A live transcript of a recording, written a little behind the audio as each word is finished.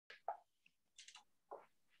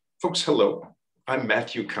Folks, hello. I'm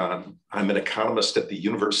Matthew Kahn. I'm an economist at the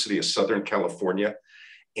University of Southern California,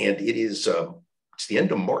 and it's the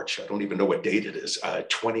end of March. I don't even know what date it is,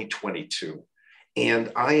 2022.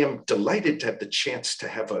 And I am delighted to have the chance to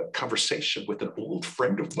have a conversation with an old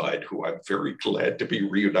friend of mine who I'm very glad to be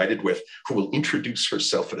reunited with, who will introduce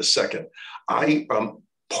herself in a second.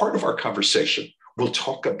 Part of our conversation, we'll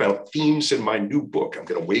talk about themes in my new book. I'm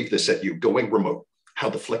going to wave this at you, Going Remote: How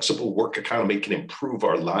the Flexible Work Economy Can Improve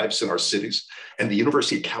Our Lives in Our Cities. And the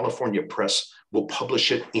University of California Press will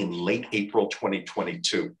publish it in late April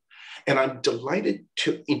 2022. And I'm delighted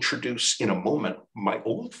to introduce in a moment my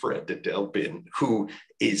old friend, Adele Bihn, who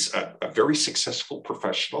is a very successful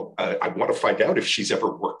professional. I want to find out if she's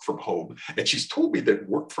ever worked from home. And she's told me that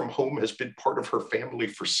work from home has been part of her family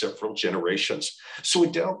for several generations. So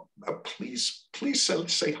Adele, please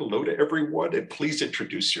say hello to everyone and please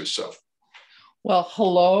introduce yourself. Well,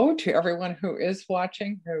 hello to everyone who is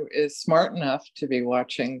watching, who is smart enough to be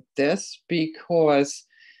watching this, because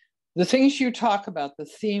the things you talk about, the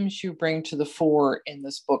themes you bring to the fore in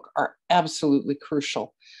this book are absolutely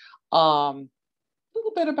crucial. A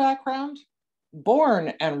little bit of background: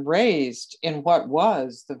 born and raised in what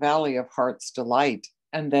was the Valley of Heart's Delight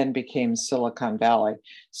and then became Silicon Valley.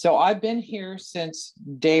 So I've been here since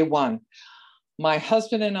day one. My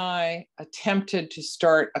husband and I attempted to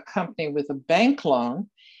start a company with a bank loan,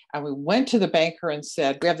 and we went to the banker and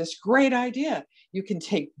said, we have this great idea. You can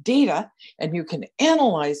take data and you can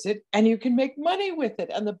analyze it and you can make money with it.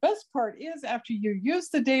 And the best part is, after you use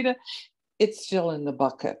the data, it's still in the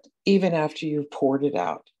bucket, even after you've poured it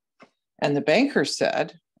out. And the banker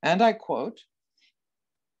said, and I quote,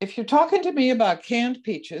 "If you're talking to me about canned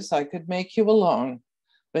peaches, I could make you a loan,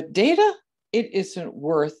 but data, it isn't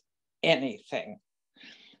worth anything."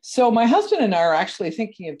 So my husband and I are actually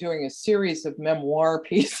thinking of doing a series of memoir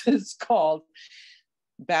pieces called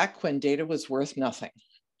Back When Data Was Worth Nothing.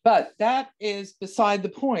 But that is beside the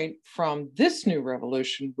point from this new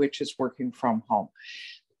revolution, which is working from home.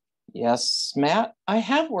 Yes, Matt, I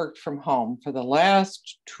have worked from home for the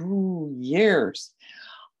last 2 years.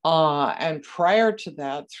 And prior to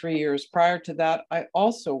that, 3 years prior to that, I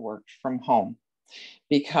also worked from home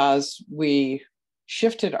because we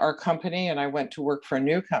shifted our company and I went to work for a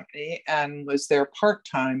new company and was there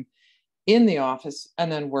part-time in the office and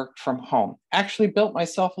then worked from home. Actually built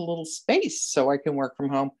myself a little space so I can work from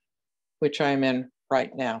home, which I'm in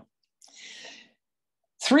right now.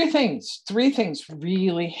 Three things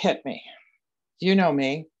really hit me. You know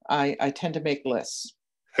me, I tend to make lists.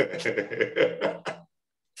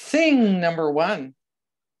 Thing number one: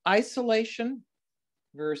 isolation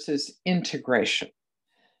versus integration.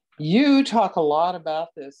 You talk a lot about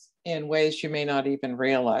this in ways you may not even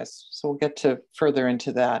realize. So we'll get to further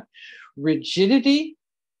into that. Rigidity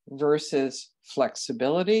versus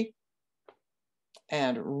flexibility,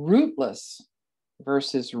 and rootless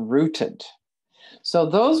versus rooted. So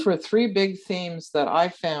those were three big themes that I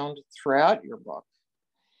found throughout your book.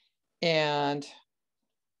 And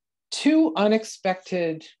two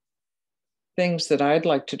unexpected things that I'd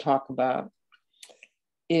like to talk about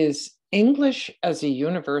is English as a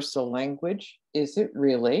universal language. Is it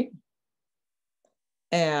really?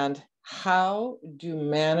 And how do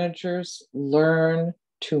managers learn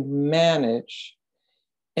to manage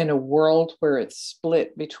in a world where it's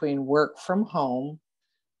split between work from home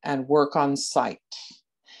and work on site?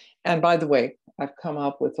 And by the way, I've come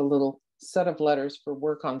up with a little set of letters for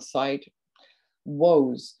work on site: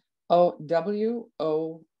 WOS,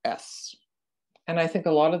 WOS. And I think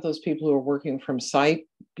a lot of those people who are working from site,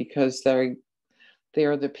 because they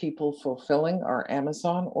are the people fulfilling our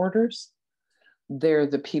Amazon orders, they're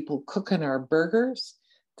the people cooking our burgers,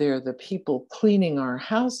 they're the people cleaning our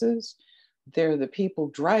houses, they're the people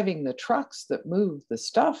driving the trucks that move the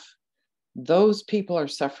stuff. Those people are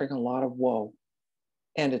suffering a lot of woe.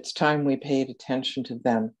 And it's time we paid attention to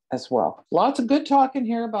them as well. Lots of good talk in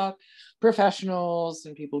here about professionals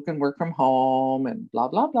and people can work from home and blah,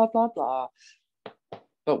 blah, blah, blah, blah.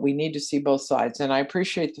 But we need to see both sides. And I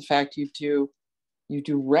appreciate the fact you do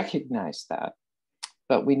recognize that,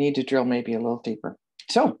 but we need to drill maybe a little deeper.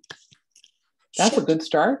 So that's a good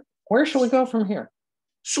start. Where shall we go from here?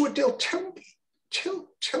 So Adele,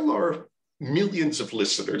 tell our millions of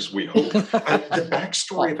listeners, we hope, the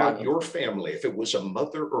backstory about your family, if it was a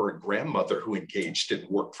mother or a grandmother who engaged in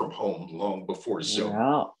work from home long before Zoom.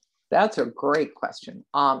 Well, that's a great question.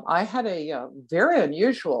 I had a very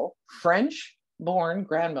unusual French-born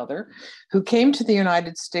grandmother who came to the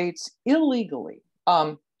United States illegally.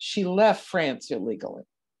 She left France illegally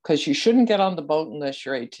because you shouldn't get on the boat unless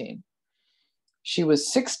you're 18. She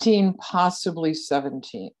was 16, possibly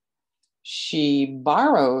 17. she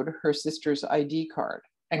borrowed her sister's ID card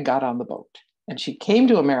and got on the boat. And she came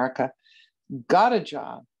to America, got a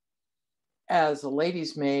job as a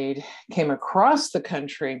lady's maid, came across the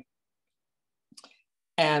country.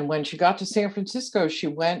 And when she got to San Francisco, she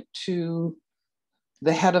went to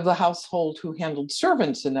the head of the household who handled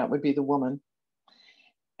servants, and that would be the woman.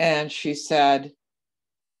 And she said,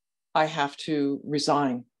 I have to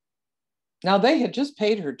resign. Now, they had just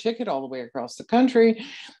paid her ticket all the way across the country.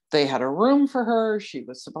 They had a room for her. She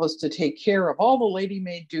was supposed to take care of all the lady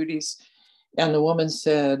maid duties. And the woman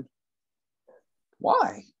said,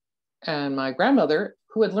 why? And my grandmother,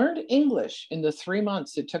 who had learned English in the 3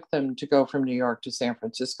 months it took them to go from New York to San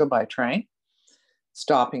Francisco by train,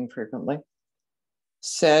 stopping frequently,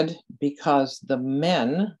 said, because the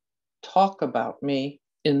men talk about me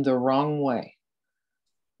in the wrong way.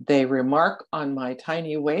 They remark on my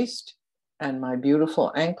tiny waist and my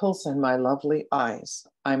beautiful ankles and my lovely eyes.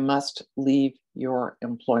 I must leave your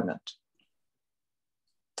employment.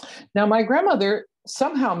 Now, my grandmother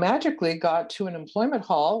somehow magically got to an employment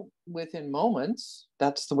hall within moments.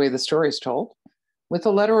 That's the way the story is told, with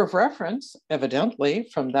a letter of reference, evidently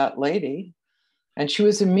from that lady. And she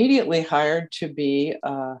was immediately hired to be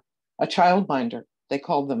a childminder. They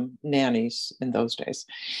called them nannies in those days.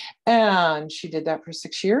 And she did that for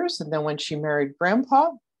 6 years. And then when she married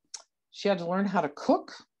Grandpa, she had to learn how to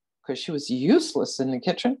cook because she was useless in the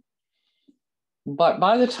kitchen. But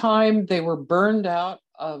by the time they were burned out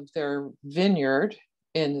of their vineyard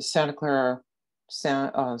in the Santa Cruz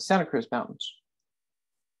Mountains,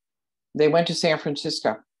 they went to San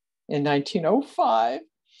Francisco in 1905.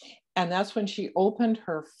 And that's when she opened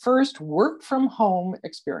her first work from home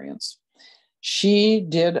experience. She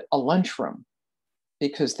did a lunchroom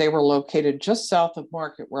because they were located just south of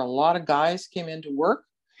Market, where a lot of guys came into work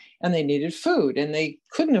and they needed food and they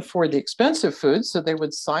couldn't afford the expensive food. So they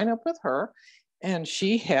would sign up with her and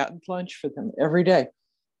she had lunch for them every day.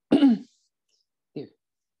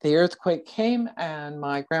 The earthquake came and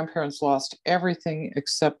my grandparents lost everything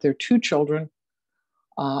except their 2 children,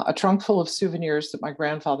 a trunk full of souvenirs that my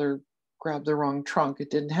grandfather grabbed the wrong trunk. It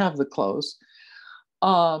didn't have the clothes,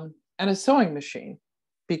 and a sewing machine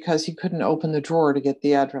because he couldn't open the drawer to get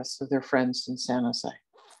the address of their friends in San Jose.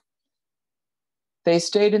 They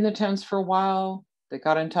stayed in the tents for a while. They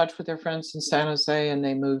got in touch with their friends in San Jose and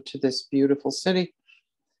they moved to this beautiful city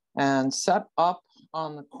and set up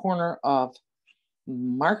on the corner of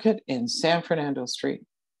Market and San Fernando Street.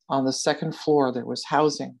 On the 2nd floor, there was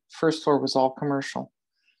housing. 1st floor was all commercial.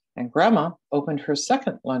 And Grandma opened her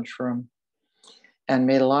 2nd lunchroom and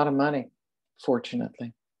made a lot of money,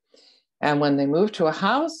 fortunately. And when they moved to a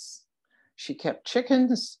house, she kept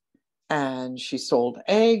chickens and she sold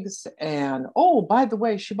eggs. And oh, by the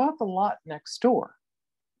way, she bought the lot next door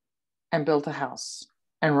and built a house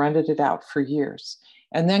and rented it out for years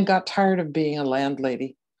and then got tired of being a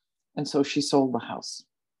landlady. And so she sold the house.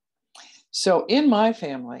 So in my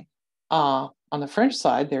family, on the French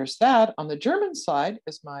side, there's that. On the German side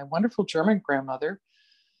is my wonderful German grandmother,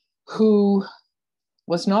 who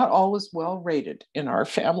was not always well rated in our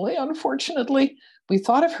family, unfortunately. We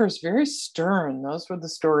thought of her as very stern. Those were the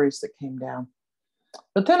stories that came down.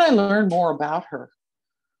 But then I learned more about her.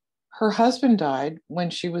 Her husband died when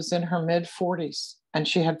she was in her mid-40s, and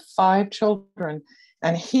she had 5 children,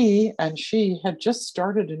 and he and she had just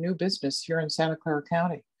started a new business here in Santa Clara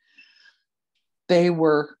County. They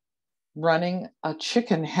were running a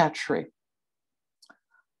chicken hatchery.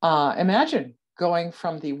 Imagine going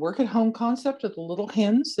from the work at home concept of the little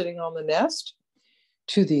hen sitting on the nest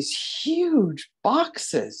to these huge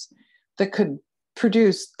boxes that could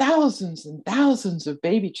produce thousands and thousands of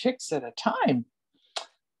baby chicks at a time.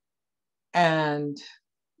 And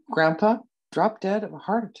Grandpa dropped dead of a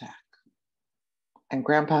heart attack. And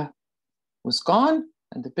Grandpa was gone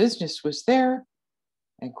and the business was there.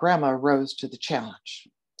 And Grandma rose to the challenge.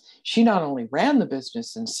 She not only ran the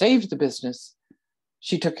business and saved the business,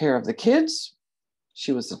 she took care of the kids.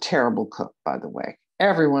 She was a terrible cook, by the way.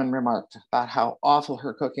 Everyone remarked about how awful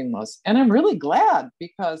her cooking was. And I'm really glad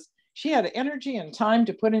because she had energy and time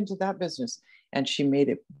to put into that business. And she made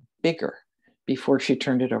it bigger before she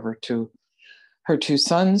turned it over to her 2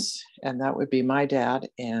 sons. And that would be my dad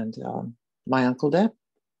and my Uncle Deb.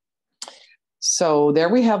 So there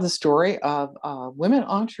we have the story of women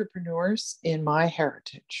entrepreneurs in my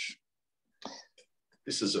heritage.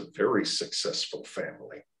 This is a very successful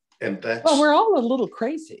family. And that's... Well, we're all a little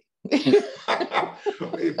crazy.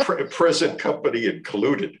 Present company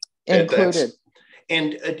included.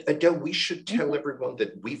 And Adele, we should tell everyone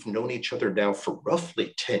that we've known each other now for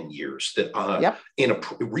roughly 10 years. That in a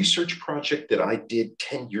research project that I did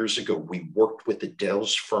 10 years ago, we worked with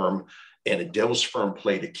Adele's firm And Adele's firm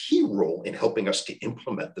played a key role in helping us to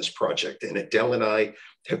implement this project. And Adele and I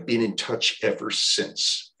have been in touch ever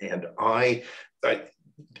since. And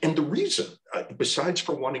the reason, besides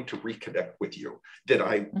for wanting to reconnect with you, that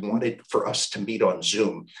I wanted for us to meet on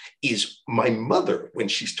Zoom is my mother, when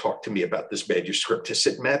she's talked to me about this manuscript, has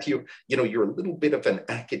said, Matthew, you're a little bit of an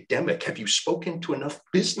academic. Have you spoken to enough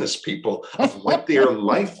business people of what their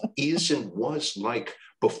life is and was like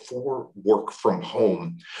before work from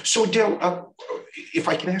home? So Adele, if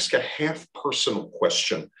I can ask a half personal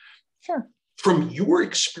question. Sure. From your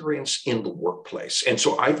experience in the workplace, and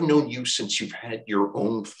so I've known you since you've had your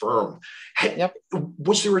own firm,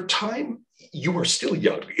 was there a time, you are still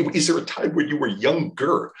young, is there a time when you were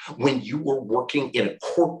younger, when you were working in a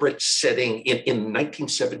corporate setting in the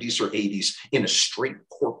 1970s or 80s, in a straight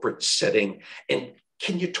corporate setting? And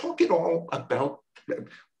can you talk at all about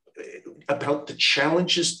the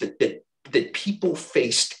challenges that people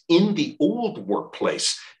faced in the old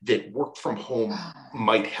workplace that work from home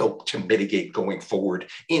might help to mitigate going forward?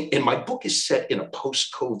 And my book is set in a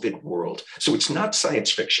post-COVID world. So it's not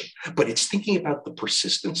science fiction, but it's thinking about the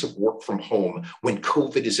persistence of work from home when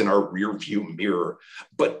COVID is in our rear view mirror.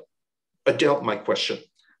 But Adele, my question,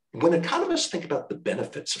 when economists think about the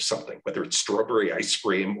benefits of something, whether it's strawberry ice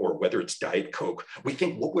cream or whether it's Diet Coke, we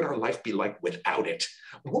think, what would our life be like without it?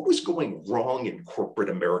 What was going wrong in corporate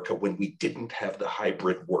America when we didn't have the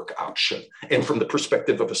hybrid work option? And from the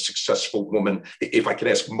perspective of a successful woman, if I could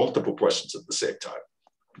ask multiple questions at the same time.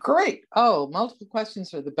 Great. Oh, multiple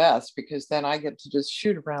questions are the best, because then I get to just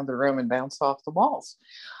shoot around the room and bounce off the walls.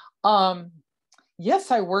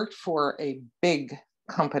 Yes, I worked for a big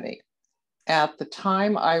company. At the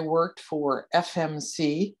time, I worked for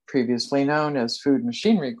FMC, previously known as Food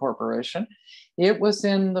Machinery Corporation. It was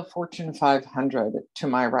in the Fortune 500, to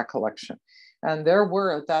my recollection. And there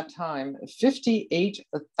were, at that time,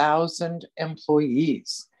 58,000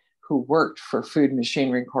 employees who worked for Food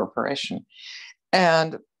Machinery Corporation.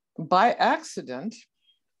 And by accident,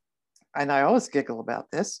 and I always giggle about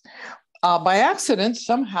this, by accident,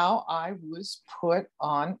 somehow I was put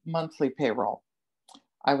on monthly payroll.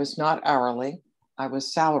 I was not hourly, I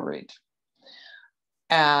was salaried.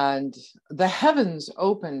 And the heavens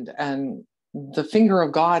opened and the finger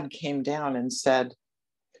of God came down and said,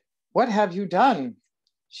 "What have you done?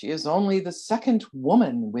 She is only the second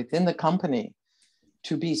woman within the company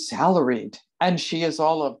to be salaried. And she is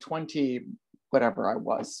all of 20, whatever I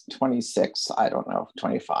was, 26, I don't know,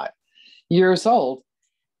 25 years old."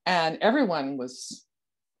 And everyone was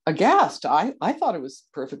aghast. I thought it was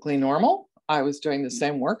perfectly normal. I was doing the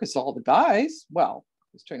same work as all the guys. Well, I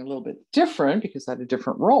was doing a little bit different because I had a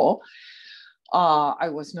different role. I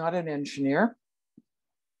was not an engineer,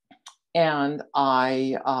 and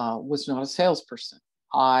I was not a salesperson.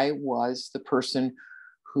 I was the person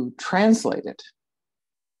who translated,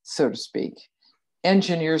 so to speak,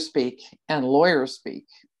 engineer speak and lawyer speak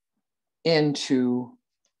into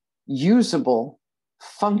usable,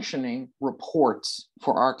 functioning reports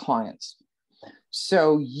for our clients.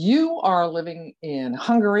 So you are living in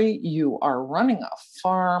Hungary, you are running a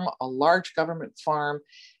farm, a large government farm,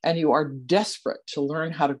 and you are desperate to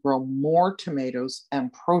learn how to grow more tomatoes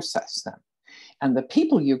and process them. And the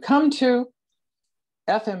people you come to,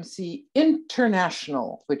 FMC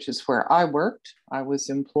International, which is where I worked. I was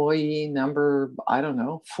employee number,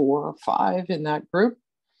 4 or 5 in that group.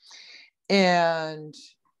 And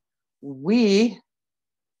we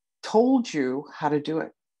told you how to do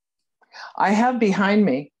it. I have behind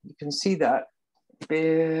me, you can see that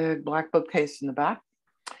big black bookcase in the back,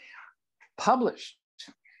 published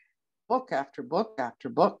book after book after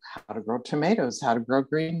book, how to grow tomatoes, how to grow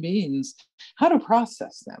green beans, how to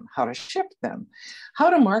process them, how to ship them, how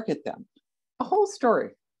to market them. The whole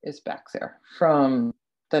story is back there from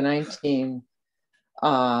the 60s,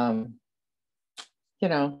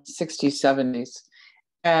 70s.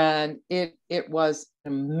 And it was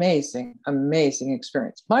an amazing, amazing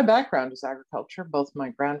experience. My background is agriculture. Both my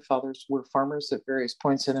grandfathers were farmers at various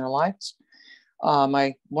points in their lives.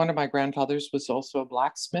 One of my grandfathers was also a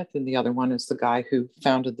blacksmith, and the other one is the guy who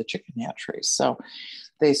founded the chicken hatcheries. So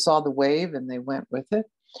they saw the wave and they went with it.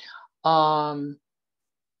 So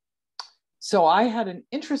I had an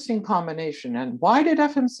interesting combination. And why did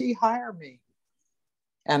FMC hire me?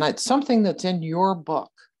 And it's something that's in your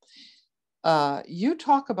book. You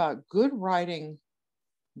talk about good writing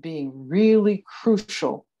being really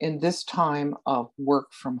crucial in this time of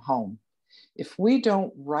work from home. If we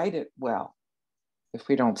don't write it well, if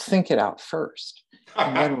we don't think it out first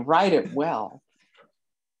and then write it well,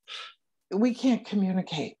 we can't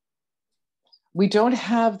communicate. We don't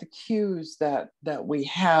have the cues that we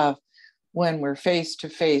have when we're face to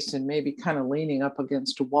face and maybe kind of leaning up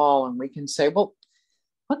against a wall, and we can say, well,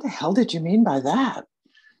 what the hell did you mean by that?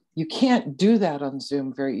 You can't do that on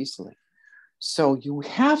Zoom very easily. So you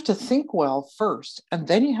have to think well first, and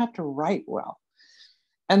then you have to write well.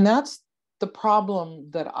 And that's the problem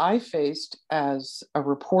that I faced as a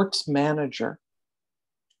reports manager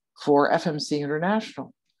for FMC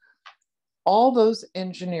International. All those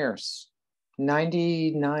engineers,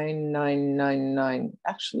 99.999,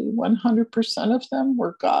 actually 100% of them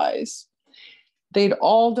were guys. They'd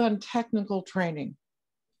all done technical training.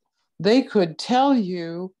 They could tell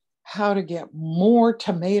you how to get more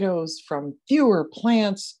tomatoes from fewer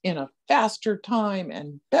plants in a faster time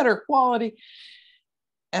and better quality.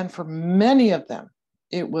 And for many of them,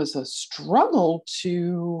 it was a struggle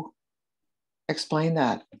to explain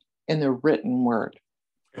that in the written word.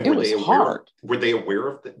 And it was hard. Were they aware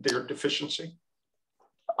of their deficiency?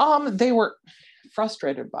 They were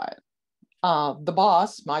frustrated by it. The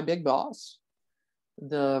boss, my big boss,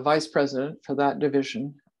 the vice president for that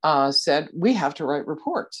division, said, we have to write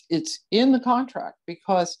reports. It's in the contract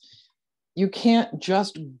because you can't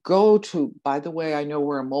just go to, by the way, I know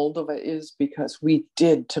where Moldova is because we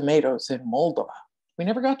did tomatoes in Moldova. We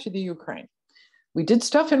never got to the Ukraine. We did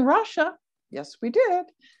stuff in Russia. Yes, we did.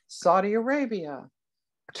 Saudi Arabia,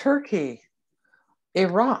 Turkey,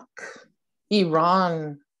 Iraq,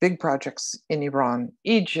 Iran, big projects in Iran,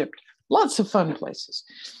 Egypt, lots of fun places.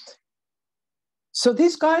 So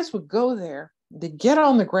these guys would go there, they'd get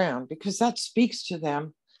on the ground because that speaks to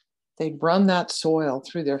them. They'd run that soil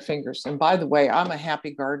through their fingers. And by the way, I'm a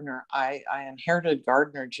happy gardener. I inherited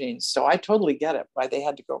gardener genes, so I totally get it why they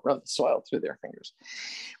had to go run the soil through their fingers.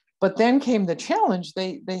 But then came the challenge.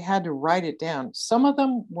 They had to write it down. Some of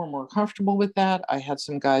them were more comfortable with that. I had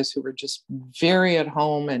some guys who were just very at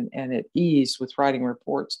home and at ease with writing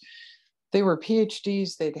reports. They were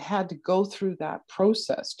PhDs. They'd had to go through that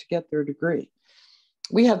process to get their degree.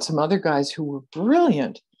 We had some other guys who were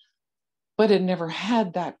brilliant, but had never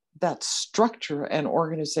had that structure and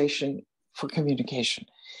organization for communication.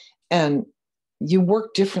 And you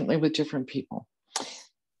work differently with different people.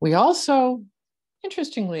 We also,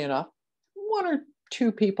 interestingly enough, one or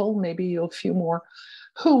two people, maybe a few more,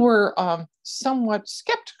 who were somewhat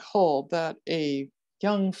skeptical that a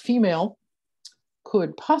young female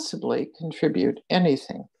could possibly contribute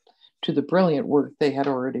anything to the brilliant work they had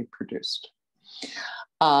already produced.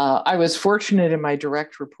 I was fortunate in my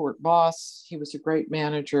direct report boss. He was a great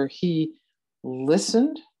manager. He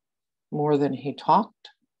listened more than he talked.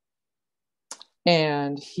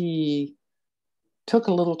 And he took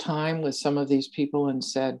a little time with some of these people and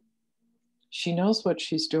said, she knows what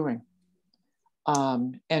she's doing.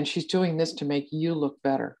 And she's doing this to make you look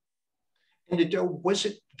better. And was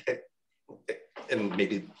it, and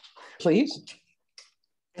maybe... Please.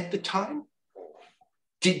 At the time,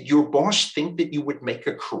 did your boss think that you would make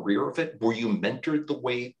a career of it? Were you mentored the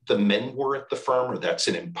way the men were at the firm, or that's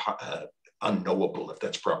an unknowable, if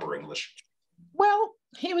that's proper English? Well,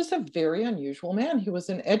 he was a very unusual man. He was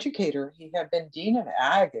an educator. He had been dean of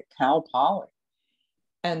ag at Cal Poly.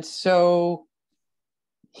 And so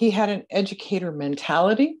he had an educator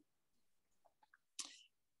mentality.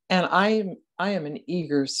 And I am an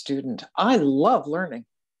eager student. I love learning.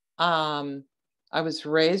 I was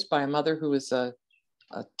raised by a mother who was a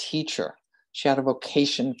teacher. She had a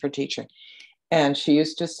vocation for teaching. And she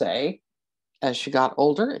used to say, as she got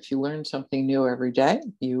older, if you learn something new every day,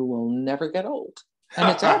 you will never get old. And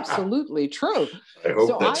it's absolutely true. I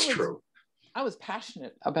hope that's true. I was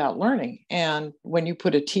passionate about learning. And when you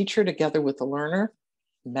put a teacher together with a learner,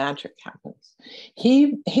 magic happens.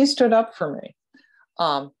 He stood up for me.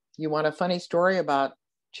 You want a funny story about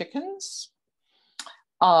chickens?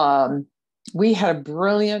 We had a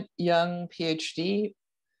brilliant young PhD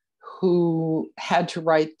who had to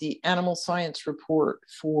write the animal science report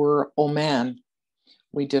for Oman.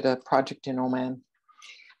 We did a project in Oman.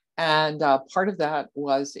 And part of that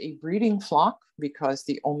was a breeding flock because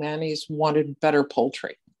the Omanis wanted better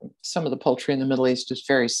poultry. Some of the poultry in the Middle East is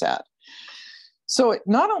very sad. So it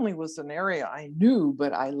not only was an area I knew,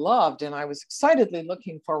 but I loved, and I was excitedly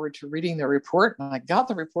looking forward to reading the report. And I got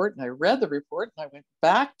the report and I read the report and I went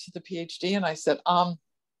back to the PhD and I said,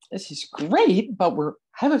 this is great, but I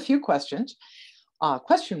have a few questions.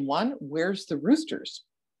 Question one, where's the roosters?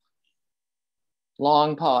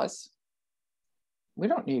 Long pause. We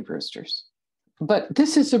don't need roosters, but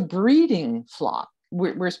this is a breeding flock.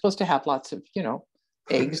 We're supposed to have lots of,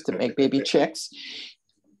 eggs that make baby chicks.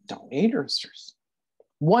 Don't need roosters.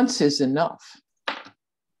 Once is enough.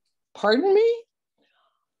 Pardon me?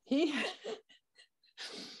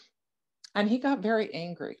 And he got very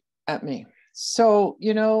angry at me. So,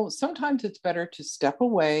 sometimes it's better to step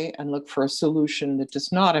away and look for a solution that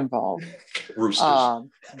does not involve roosters,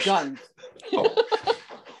 guns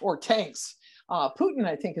or tanks. Putin,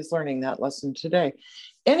 I think, is learning that lesson today.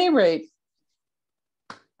 Any rate,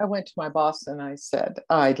 I went to my boss and I said,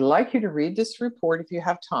 I'd like you to read this report if you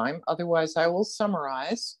have time. Otherwise, I will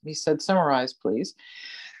summarize. He said, summarize, please.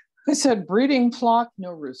 I said, breeding flock,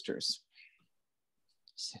 no roosters.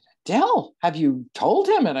 He said, Adele, have you told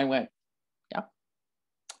him? And I went, yeah.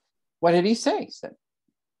 What did he say?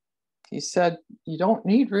 He said, you don't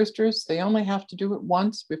need roosters. They only have to do it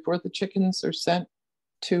once before the chickens are sent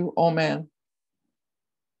to Oman.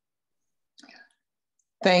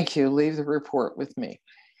 Thank you. Leave the report with me.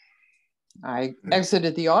 I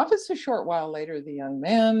exited the office. A short while later, the young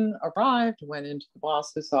man arrived, went into the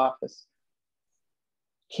boss's office,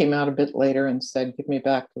 came out a bit later and said, give me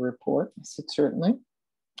back the report. I said, certainly.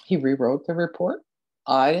 He rewrote the report.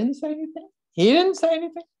 I didn't say anything. He didn't say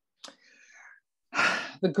anything.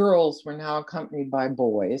 The girls were now accompanied by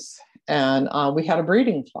boys, and we had a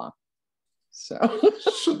breeding flock. So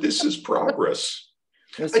this is progress.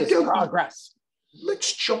 This is progress.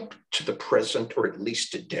 Let's jump to the present, or at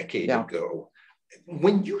least a decade ago.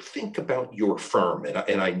 When you think about your firm,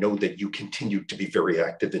 and I know that you continue to be very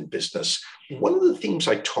active in business, one of the themes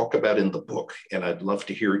I talk about in the book, and I'd love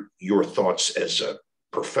to hear your thoughts as a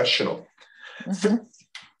professional,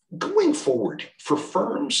 going forward, for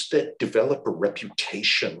firms that develop a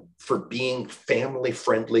reputation for being family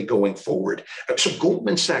friendly going forward. So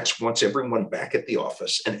Goldman Sachs wants everyone back at the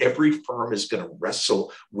office, and every firm is going to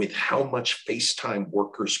wrestle with how much face time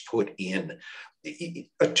workers put in.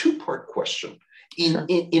 A two-part question.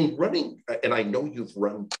 In running, and I know you've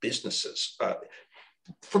run businesses,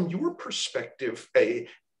 from your perspective,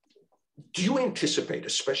 do you anticipate,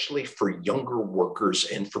 especially for younger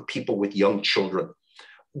workers and for people with young children,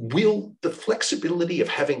 will the flexibility of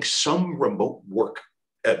having some remote work,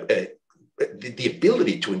 the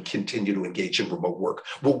ability to continue to engage in remote work,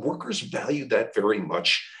 will workers value that very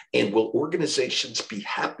much? And will organizations be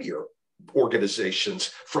happier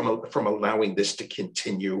organizations from allowing this to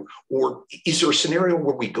continue? Or is there a scenario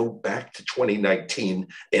where we go back to 2019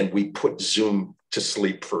 and we put Zoom to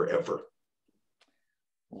sleep forever?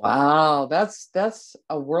 Wow, that's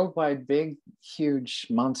a worldwide, big, huge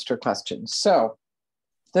monster question. So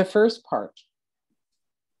the first part,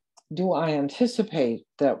 do I anticipate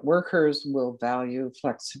that workers will value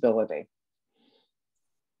flexibility?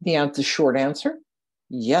 The short answer,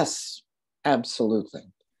 yes, absolutely.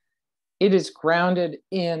 It is grounded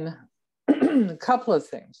in a couple of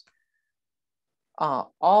things.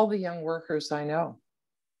 All the young workers I know,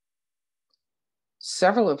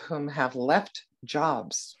 several of whom have left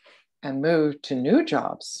jobs and moved to new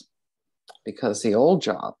jobs because the old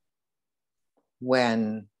job,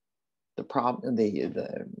 when the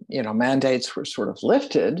mandates were sort of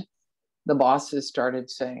lifted, the bosses started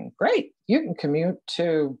saying, great, you can commute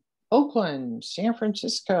to Oakland, San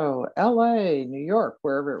Francisco, LA, New York,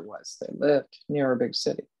 wherever it was they lived near a big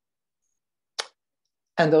city.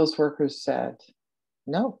 And those workers said,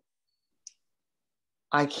 no,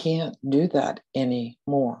 I can't do that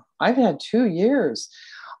anymore. I've had 2 years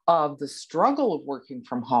of the struggle of working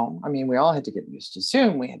from home. I mean, we all had to get used to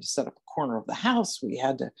Zoom. We had to set up a corner of the house. We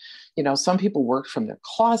had to, some people worked from their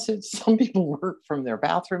closets. Some people worked from their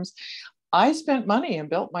bathrooms. I spent money and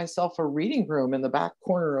built myself a reading room in the back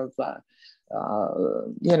corner of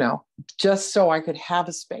just so I could have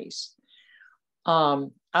a space. I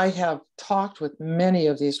have talked with many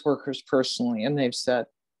of these workers personally, and they've said,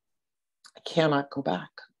 I cannot go back.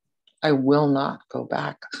 I will not go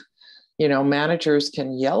back. Managers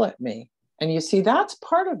can yell at me. And you see, that's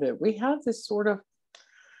part of it. We have this sort of,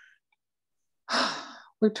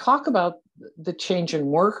 we talk about the change in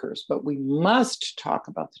workers, but we must talk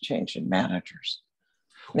about the change in managers.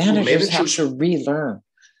 Managers have to relearn.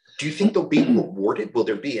 Do you think they'll be rewarded? Will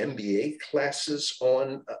there be MBA classes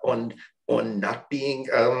on not being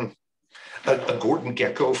a Gordon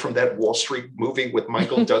Gekko from that Wall Street movie with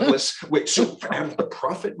Michael Douglas? Wait, so out of the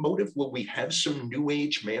profit motive, will we have some new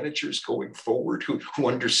age managers going forward who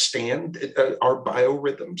understand our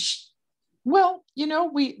biorhythms? Well,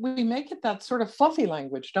 we make it that sort of fluffy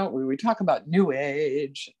language, don't we? We talk about new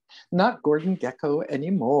age, not Gordon Gekko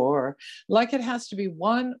anymore, like it has to be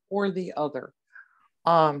one or the other.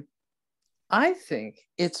 I think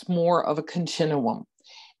it's more of a continuum.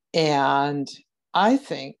 And I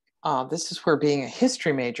think this is where being a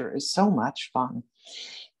history major is so much fun.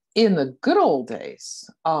 In the good old days,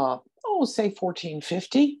 say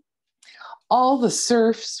 1450, all the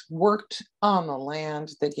serfs worked on the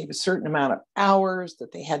land. They gave a certain amount of hours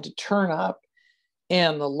that they had to turn up,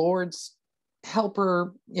 and the lords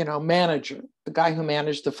helper, manager, the guy who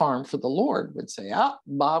managed the farm for the Lord would say,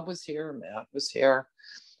 Bob was here, Matt was here,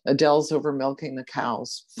 Adele's over milking the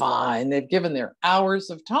cows. Fine. They've given their hours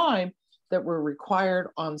of time that were required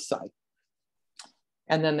on site.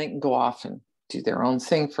 And then they can go off and do their own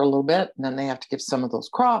thing for a little bit. And then they have to give some of those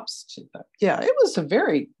crops to them. Yeah, it was a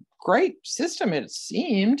very great system, it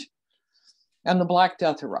seemed. And the Black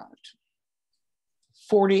Death arrived.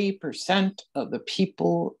 40% of the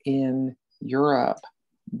people in Europe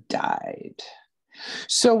died.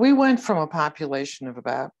 So we went from a population of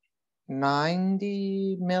about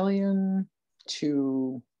 90 million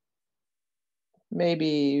to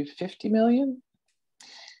maybe 50 million.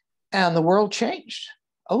 And the world changed.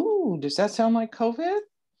 Oh, does that sound like COVID?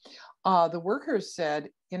 The workers said,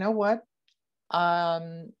 you know what?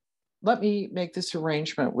 Let me make this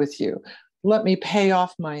arrangement with you. Let me pay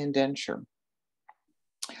off my indenture.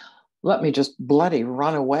 Let me just bloody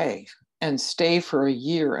run away and stay for a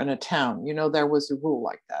year in a town. There was a rule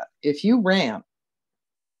like that. If you ran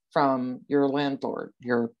from your landlord,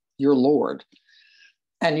 your lord,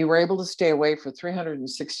 and you were able to stay away for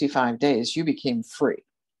 365 days, you became free.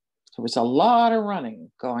 There was a lot of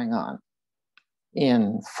running going on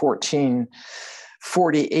in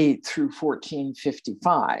 1448 through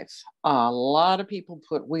 1455. A lot of people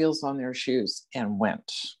put wheels on their shoes and went.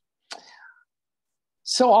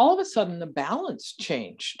 So all of a sudden, the balance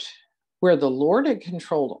changed. Where the Lord had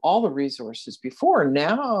controlled all the resources before,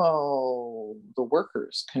 now the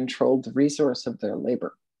workers controlled the resource of their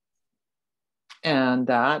labor. And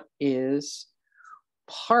that is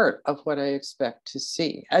part of what I expect to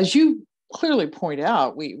see. As you clearly point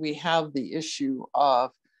out, we have the issue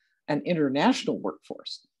of an international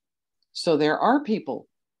workforce. So there are people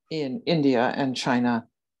in India and China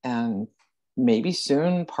and maybe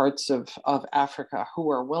soon parts of Africa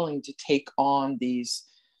who are willing to take on these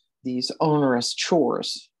onerous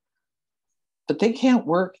chores. But they can't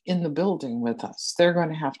work in the building with us. They're going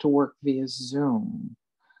to have to work via Zoom.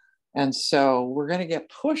 And so we're going to get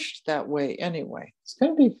pushed that way anyway. It's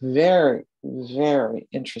going to be very, very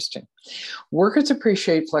interesting. Workers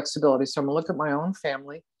appreciate flexibility. So I'm going to look at my own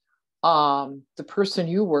family. The person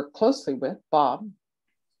you work closely with, Bob,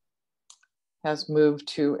 has moved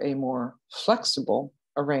to a more flexible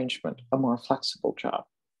arrangement, a more flexible job.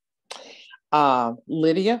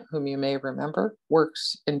 Lydia, whom you may remember,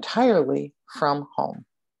 works entirely from home.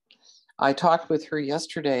 I talked with her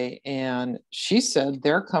yesterday, and she said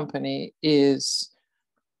their company is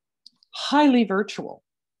highly virtual.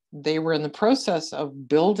 They were in the process of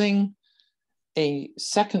building a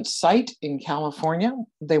second site in California.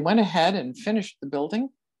 They went ahead and finished the building.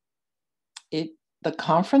 The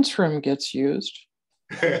conference room gets used.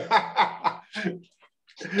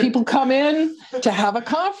 People come in to have a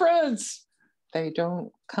conference. They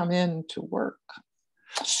don't come in to work.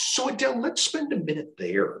 So Adele, let's spend a minute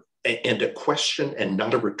there. And a question, and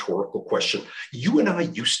not a rhetorical question. You and I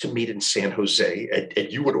used to meet in San Jose,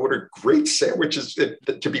 and you would order great sandwiches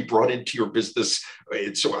to be brought into your business.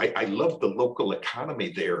 And so I love the local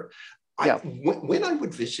economy there. Yeah. When I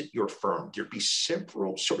would visit your firm, there'd be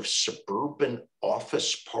several sort of suburban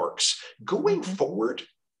office parks. Going forward,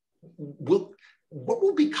 what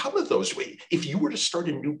will become of those? If you were to start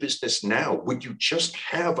a new business now, would you just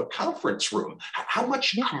have a conference room? How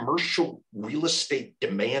much commercial real estate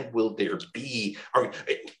demand will there be?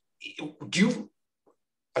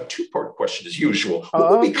 A two-part question as usual.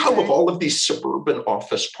 What will become of all of these suburban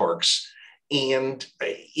office parks? And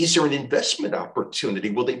is there an investment opportunity?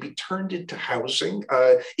 Will they be turned into housing?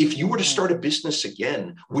 If you were to start a business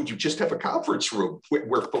again, would you just have a conference room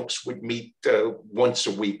where folks would meet once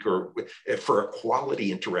a week or for a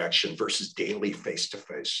quality interaction versus daily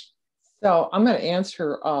face-to-face? So I'm going to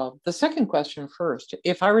answer the second question first.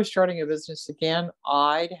 If I were starting a business again,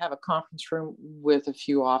 I'd have a conference room with a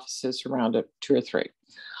few offices around it, 2 or 3.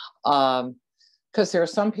 Because there are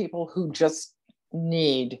some people who just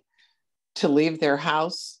need to leave their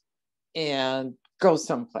house and go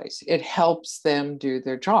someplace. It helps them do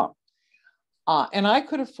their job. And I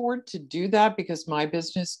could afford to do that because my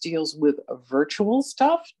business deals with virtual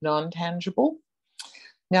stuff, non-tangible.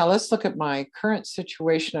 Now let's look at my current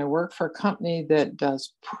situation. I work for a company that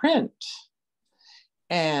does print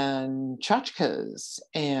and tchotchkes,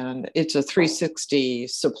 and it's a 360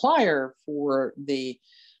 supplier for the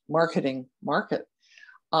marketing market.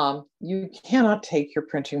 You cannot take your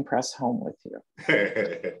printing press home with you.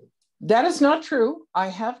 That is not true. I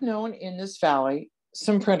have known in this valley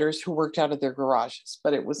some printers who worked out of their garages,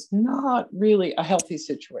 but it was not really a healthy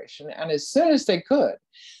situation. And as soon as they could,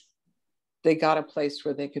 they got a place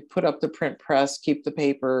where they could put up the print press, keep the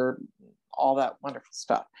paper, all that wonderful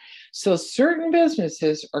stuff. So certain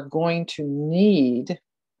businesses are going to need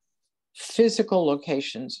physical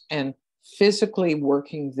locations and physically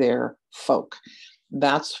working their folk.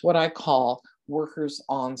 That's what I call workers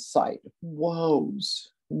on site. Woes.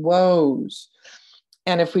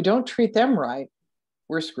 And if we don't treat them right,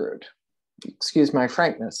 we're screwed. Excuse my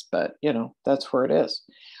frankness, but that's where it is.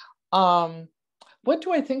 What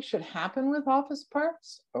do I think should happen with office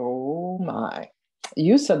parks? Oh my.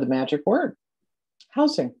 You said the magic word,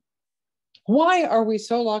 housing. Why are we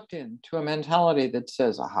so locked into a mentality that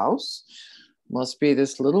says a house must be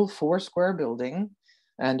this little 4-square building,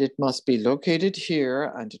 and it must be located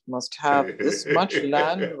here, and it must have this much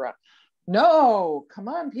land around? No, come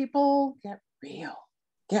on, people, get real.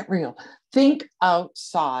 Get real. Think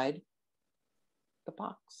outside the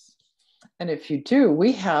box. And if you do,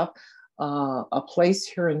 we have a place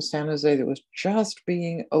here in San Jose that was just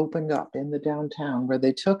being opened up in the downtown, where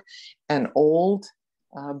they took an old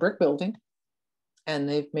brick building and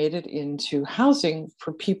they've made it into housing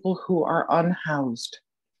for people who are unhoused.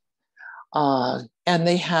 And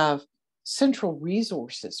they have central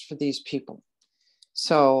resources for these people.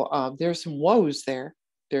 So there's some woes there.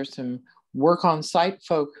 There's some work on site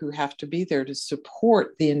folk who have to be there to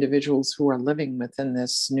support the individuals who are living within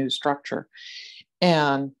this new structure.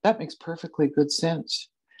 And that makes perfectly good sense.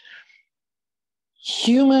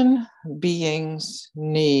 Human beings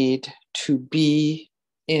need to be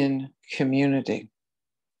in community.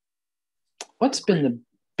 What's been the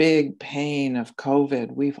big pain of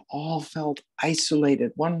COVID? We've all felt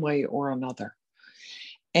isolated one way or another.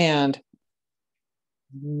 And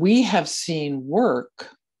we have seen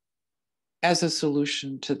work as a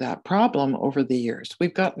solution to that problem over the years.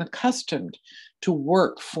 We've gotten accustomed to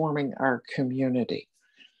work forming our community.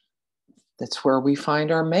 That's where we find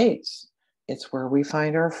our mates. It's where we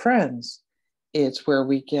find our friends. It's where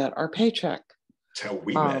we get our paycheck. It's how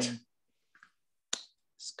we met.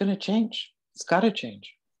 It's going to change. It's got to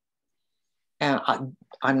change. And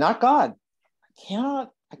I'm not God. I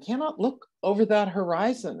cannot look over that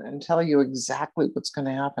horizon and tell you exactly what's going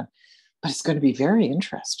to happen, but it's going to be very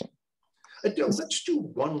interesting. Adele, let's do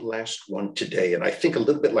one last one today. And I think a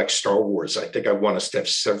little bit like Star Wars, I think I want us to have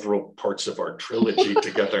several parts of our trilogy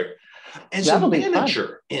together. As a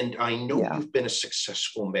manager, and I know you've been a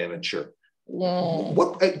successful manager,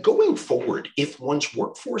 what going forward, if one's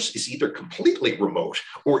workforce is either completely remote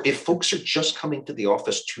or if folks are just coming to the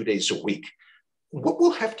office 2 days a week, what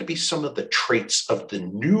will have to be some of the traits of the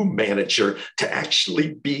new manager to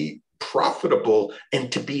actually be profitable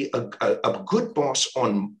and to be a good boss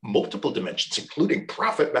on multiple dimensions, including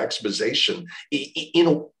profit maximization?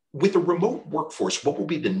 With a remote workforce, what will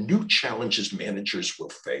be the new challenges managers will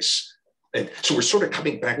face? And so we're sort of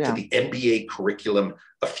coming back to the MBA curriculum.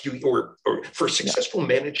 Or for a successful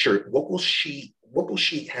manager, what will she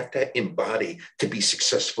have to embody to be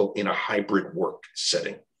successful in a hybrid work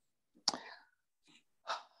setting?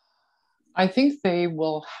 I think they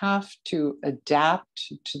will have to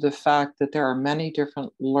adapt to the fact that there are many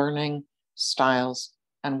different learning styles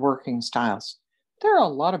and working styles. There are a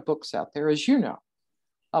lot of books out there, as you know,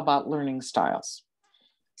 about learning styles.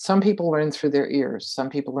 Some people learn through their ears. Some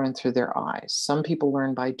people learn through their eyes. Some people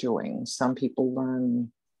learn by doing. Some people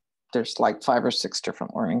learn, there's like 5 or 6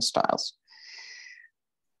 different learning styles.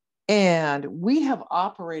 And we have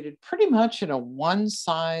operated pretty much in a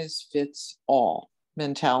one-size-fits-all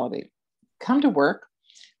mentality. Come to work,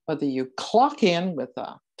 whether you clock in with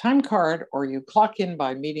a time card or you clock in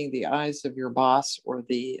by meeting the eyes of your boss or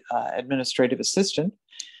the administrative assistant,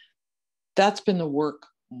 that's been the work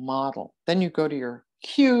model. Then you go to your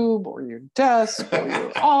cube or your desk or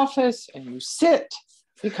your office and you sit,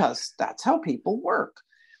 because that's how people work.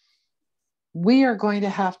 We are going to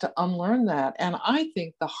have to unlearn that. And I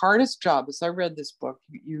think the hardest job, as I read this book,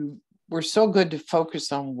 you were so good to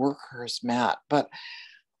focus on workers, Matt, but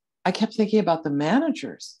I kept thinking about the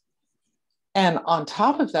managers. And on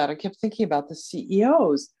top of that, I kept thinking about the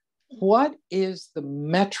CEOs. What is the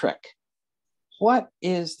metric? What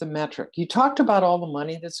is the metric? You talked about all the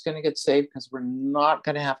money that's going to get saved because we're not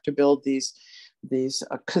going to have to build these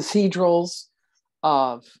cathedrals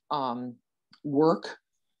of work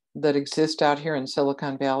that exist out here in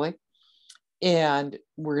Silicon Valley. And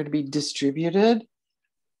we're going to be distributed.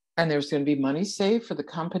 And there's going to be money saved for the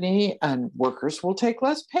company, and workers will take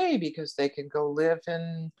less pay because they can go live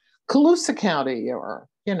in Colusa County or,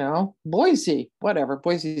 Boise, whatever.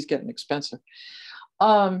 Boise's getting expensive.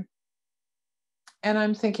 And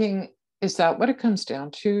I'm thinking, is that what it comes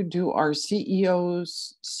down to? Do our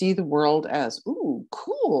CEOs see the world as, ooh,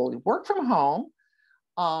 cool, work from home,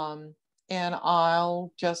 and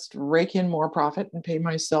I'll just rake in more profit and pay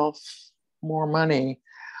myself more money.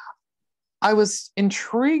 I was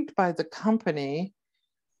intrigued by the company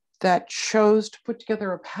that chose to put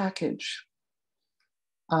together a package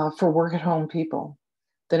for work at home people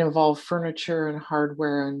that involved furniture and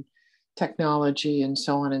hardware and technology and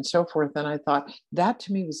so on and so forth. And I thought that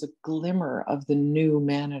to me was a glimmer of the new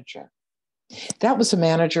manager. That was a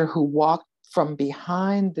manager who walked from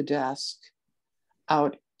behind the desk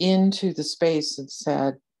out into the space and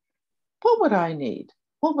said, what would I need?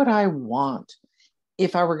 What would I want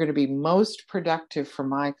if I were going to be most productive for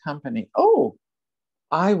my company? Oh,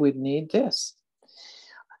 I would need this.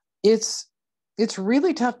 It's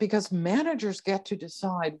really tough because managers get to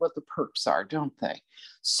decide what the perks are, don't they?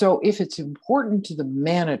 So if it's important to the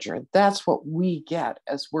manager, that's what we get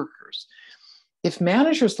as workers. If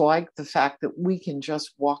managers like the fact that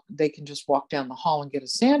they can just walk down the hall and get a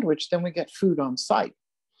sandwich, then we get food on site.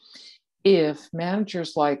 If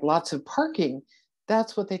managers like lots of parking,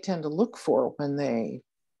 that's what they tend to look for when they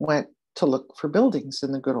went to look for buildings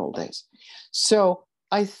in the good old days. So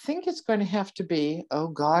I think it's going to have to be, oh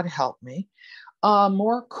God help me, a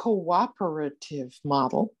more cooperative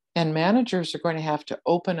model. And managers are going to have to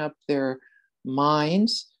open up their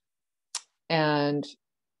minds and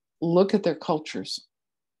look at their cultures.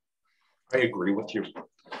 I agree with you.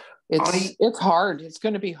 It's hard. It's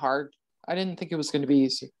going to be hard. I didn't think it was going to be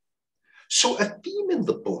easy. So a theme in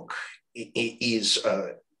the book is,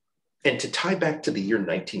 and to tie back to the year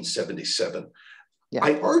 1977, yeah.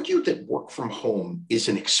 I argue that work from home is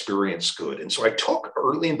an experience good. And so I talk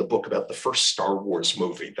early in the book about the first Star Wars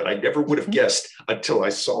movie that I never would have guessed until I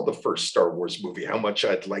saw the first Star Wars movie, how much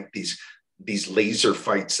I'd like these laser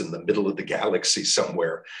fights in the middle of the galaxy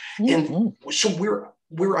somewhere. And so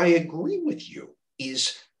where I agree with you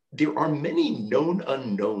is there are many known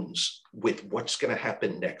unknowns with what's going to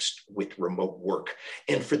happen next with remote work.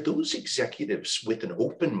 And for those executives with an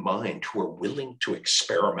open mind who are willing to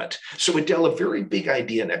experiment. So Adele, a very big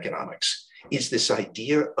idea in economics is this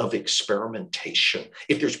idea of experimentation.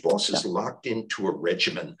 If there's bosses locked into a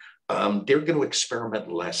regimen, they're going to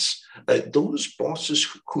experiment less. Those bosses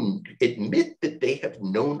who admit that they have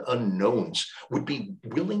known unknowns would be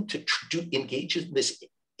willing to engage in this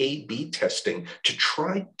A/B testing to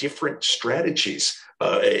try different strategies.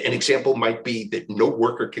 An example might be that no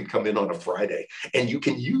worker can come in on a Friday, and you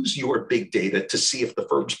can use your big data to see if the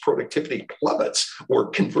firm's productivity plummets, or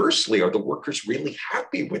conversely, are the workers really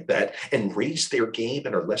happy with that and raise their game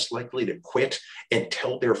and are less likely to quit and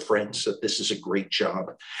tell their friends that this is a great job.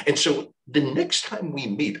 And so the next time we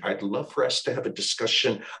meet, I'd love for us to have a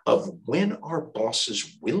discussion of when are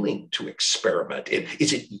bosses willing to experiment?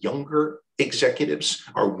 Is it younger executives?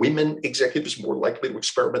 Are women executives more likely to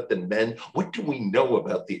experiment than men? What do we know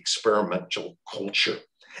about the experimental culture?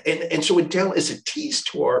 And so Adele, as a tease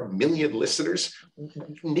to our million listeners,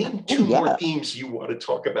 name two more themes you want to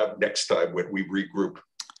talk about next time when we regroup.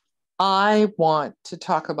 I want to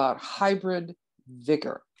talk about hybrid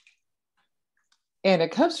vigor. And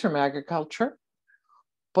it comes from agriculture,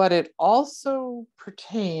 but it also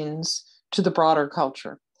pertains to the broader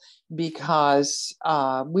culture, because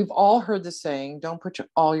we've all heard the saying, don't put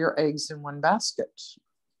all your eggs in one basket.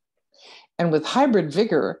 And with hybrid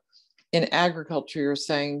vigor in agriculture, you're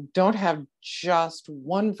saying don't have just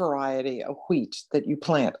one variety of wheat that you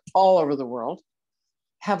plant all over the world.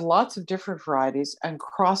 Have lots of different varieties and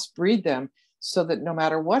crossbreed them so that no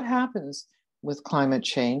matter what happens with climate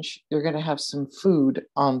change, you're going to have some food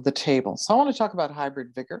on the table. So I want to talk about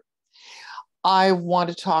hybrid vigor. I want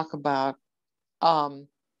to talk about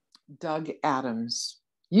Doug Adams.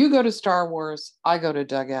 You go to Star Wars, I go to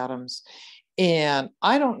Doug Adams. And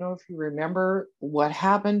I don't know if you remember what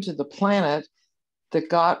happened to the planet that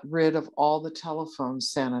got rid of all the telephone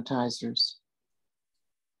sanitizers.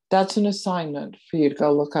 That's an assignment for you to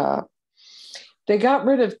go look up. They got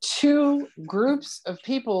rid of two groups of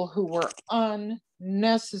people who were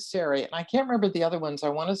unnecessary. And I can't remember the other ones. I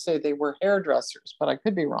want to say they were hairdressers, but I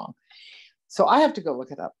could be wrong. So I have to go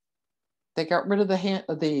look it up. They got rid of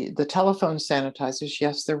the telephone sanitizers.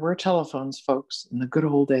 Yes, there were telephones, folks, in the good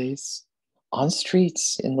old days, on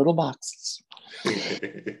streets in little boxes.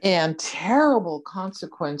 And terrible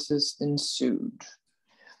consequences ensued.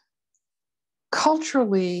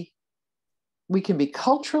 Culturally, we can be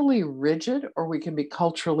culturally rigid or we can be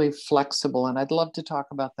culturally flexible. And I'd love to talk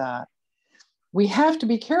about that. We have to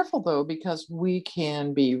be careful, though, because we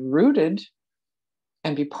can be rooted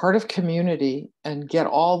and be part of community and get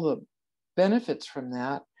all the benefits from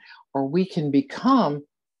that, or we can become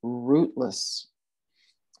rootless.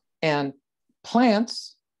 And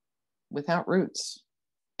plants without roots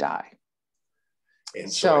die.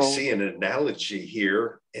 And so I see an analogy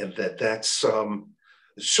here, and that's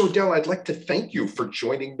So, Adele, I'd like to thank you for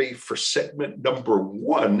joining me for segment number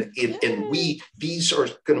one. These are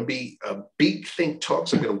going to be big think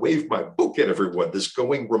talks. I'm going to wave my book at everyone, this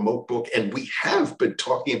Going Remote book. And we have been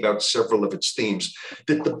talking about several of its themes.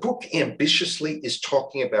 That the book ambitiously is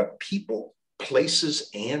talking about people, places,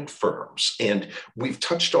 and firms. And we've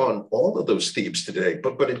touched on all of those themes today.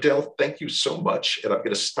 But Adele, thank you so much. And I'm going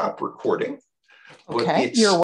to stop recording. Okay, you're